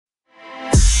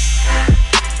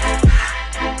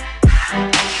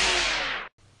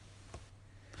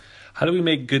How do we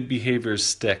make good behaviors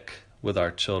stick with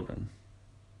our children?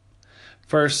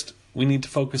 First, we need to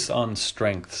focus on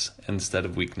strengths instead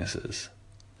of weaknesses.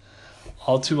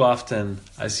 All too often,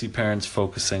 I see parents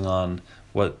focusing on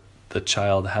what the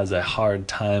child has a hard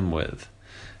time with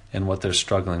and what they're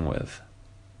struggling with.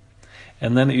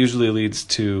 And then it usually leads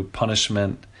to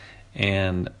punishment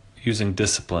and using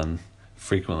discipline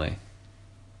frequently.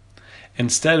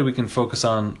 Instead, we can focus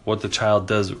on what the child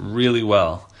does really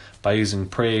well by using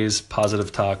praise,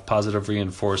 positive talk, positive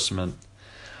reinforcement,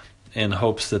 in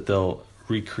hopes that they'll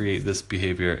recreate this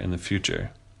behavior in the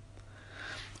future.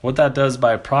 What that does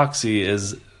by proxy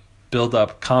is build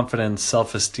up confidence,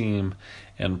 self-esteem,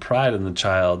 and pride in the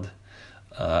child,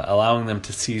 allowing them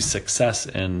to see success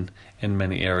in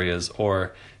many areas,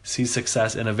 or see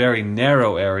success in a very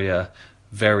narrow area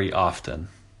very often.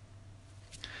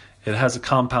 It has a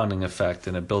compounding effect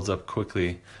and it builds up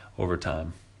quickly over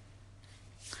time.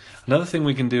 Another thing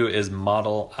we can do is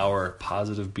model our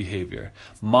positive behavior.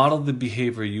 Model the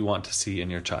behavior you want to see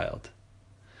in your child.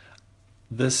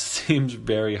 This seems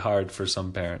very hard for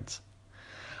some parents.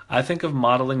 I think of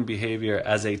modeling behavior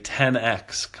as a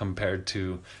 10x compared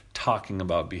to talking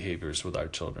about behaviors with our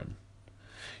children.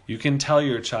 You can tell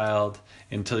your child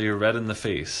until you're red in the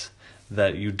face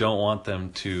that you don't want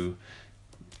them to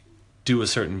do a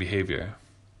certain behavior.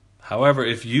 However,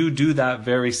 if you do that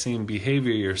very same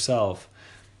behavior yourself,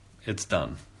 it's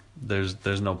done.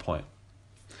 There's no point.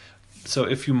 So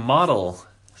if you model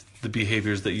the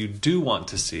behaviors that you do want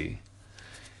to see,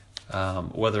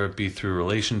 whether it be through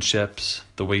relationships,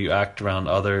 the way you act around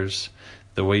others,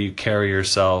 the way you carry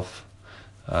yourself,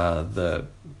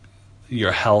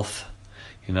 your health,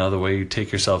 the way you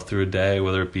take yourself through a day,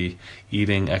 whether it be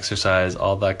eating, exercise,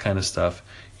 all that kind of stuff,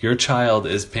 your child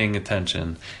is paying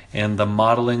attention, and the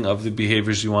modeling of the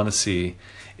behaviors you want to see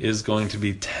is going to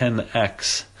be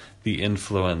 10x the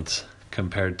influence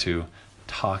compared to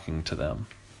talking to them.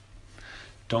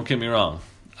 Don't get me wrong,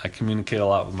 I communicate a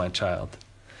lot with my child.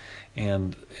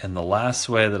 And the last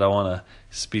way that I want to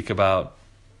speak about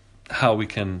how we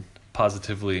can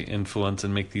positively influence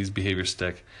and make these behaviors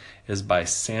stick is by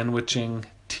sandwiching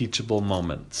teachable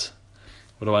moments.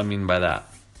 What do I mean by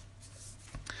that?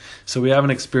 So we have an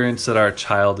experience that our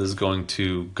child is going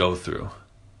to go through.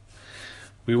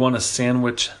 We want to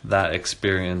sandwich that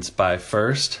experience by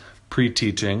first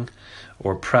pre-teaching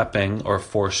or prepping or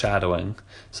foreshadowing.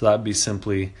 So that would be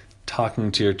simply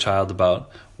talking to your child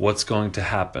about what's going to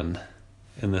happen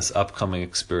in this upcoming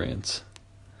experience.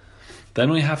 Then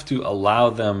we have to allow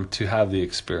them to have the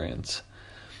experience.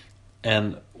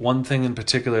 And one thing in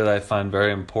particular that I find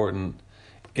very important,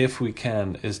 if we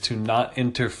can, is to not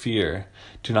interfere,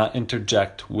 to not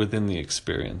interject within the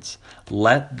experience.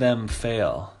 Let them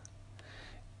fail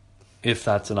if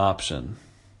that's an option,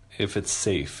 if it's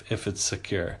safe, if it's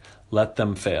secure. Let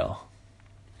them fail.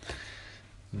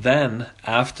 Then,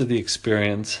 after the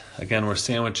experience, again, we're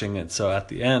sandwiching it, so at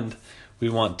the end, we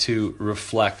want to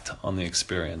reflect on the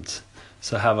experience.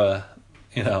 So have a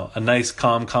nice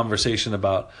calm conversation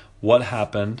about what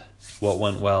happened, what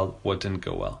went well, what didn't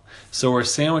go well. So we're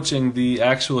sandwiching the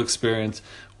actual experience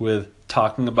with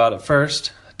talking about it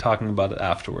first, talking about it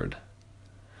afterward.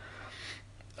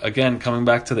 Again, coming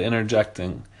back to the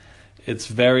interjecting, it's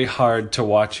very hard to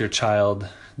watch your child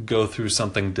go through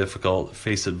something difficult,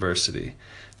 face adversity.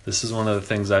 This is one of the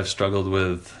things I've struggled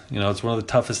with. It's one of the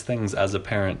toughest things as a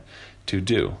parent to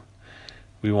do.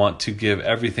 We want to give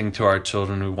everything to our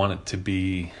children. We want it to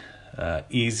be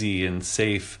easy and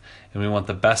safe, and we want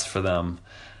the best for them.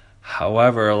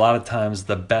 However, a lot of times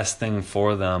the best thing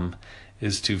for them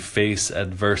is to face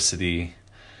adversity,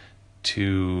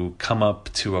 to come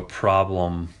up to a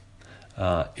problem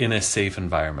in a safe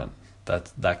environment.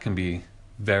 That can be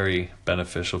very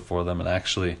beneficial for them and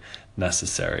actually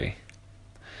necessary.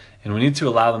 And we need to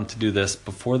allow them to do this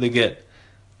before they get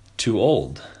too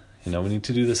old. We need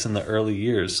to do this in the early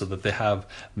years so that they have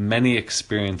many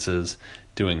experiences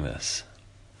doing this.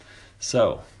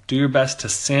 So, do your best to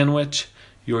sandwich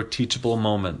your teachable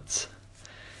moments.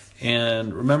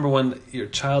 And remember, when your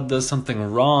child does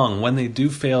something wrong, when they do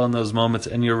fail in those moments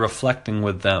and you're reflecting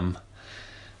with them,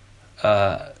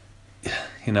 have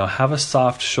a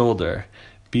soft shoulder,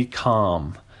 be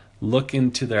calm, look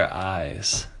into their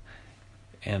eyes,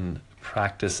 and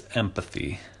practice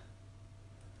empathy.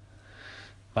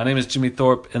 My name is Jimmy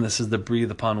Thorpe, and this is the Breathe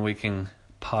Upon Waking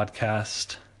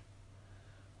podcast.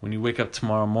 When you wake up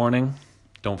tomorrow morning,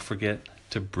 don't forget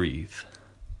to breathe.